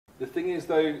The thing is,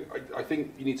 though, I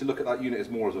think you need to look at that unit as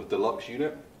more as a deluxe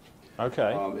unit.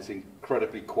 Okay. It's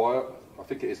incredibly quiet. I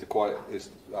think it is the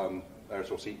quietest air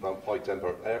source heat pump, high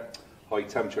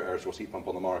temperature air source heat pump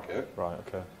on the market. Right.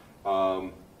 Okay.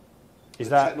 The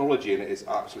technology in it is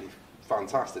absolutely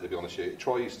fantastic, to be honest with you. It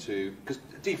tries to, because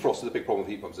defrost is a big problem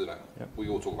with heat pumps, isn't it? Yep. We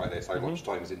all talk about this, how much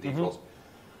time is in defrost.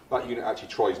 That unit actually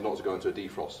tries not to go into a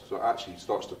defrost, so it actually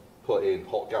starts to put in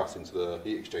hot gas into the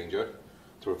heat exchanger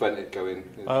to prevent it going.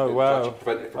 Oh wow! To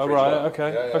prevent it from Oh right, up.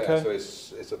 okay, yeah, okay. So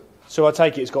it's a. So I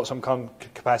take it it's got some kind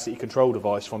of capacity control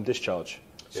device from discharge,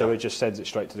 so it just sends it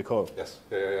straight to the coil. Yes.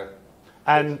 Yeah.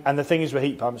 And the thing is with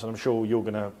heat pumps, and I'm sure you're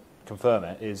going to confirm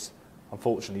it, is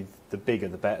unfortunately the bigger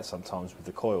the better sometimes with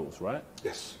the coils, right?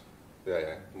 Yes.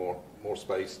 Yeah. More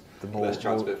space, less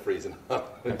chance of it freezing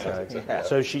up. Okay. Yeah.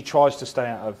 So she tries to stay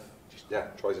out of. Yeah,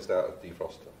 tries to stay out of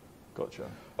defrost. Gotcha.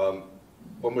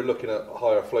 When we're looking at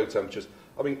higher flow temperatures,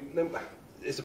 I mean,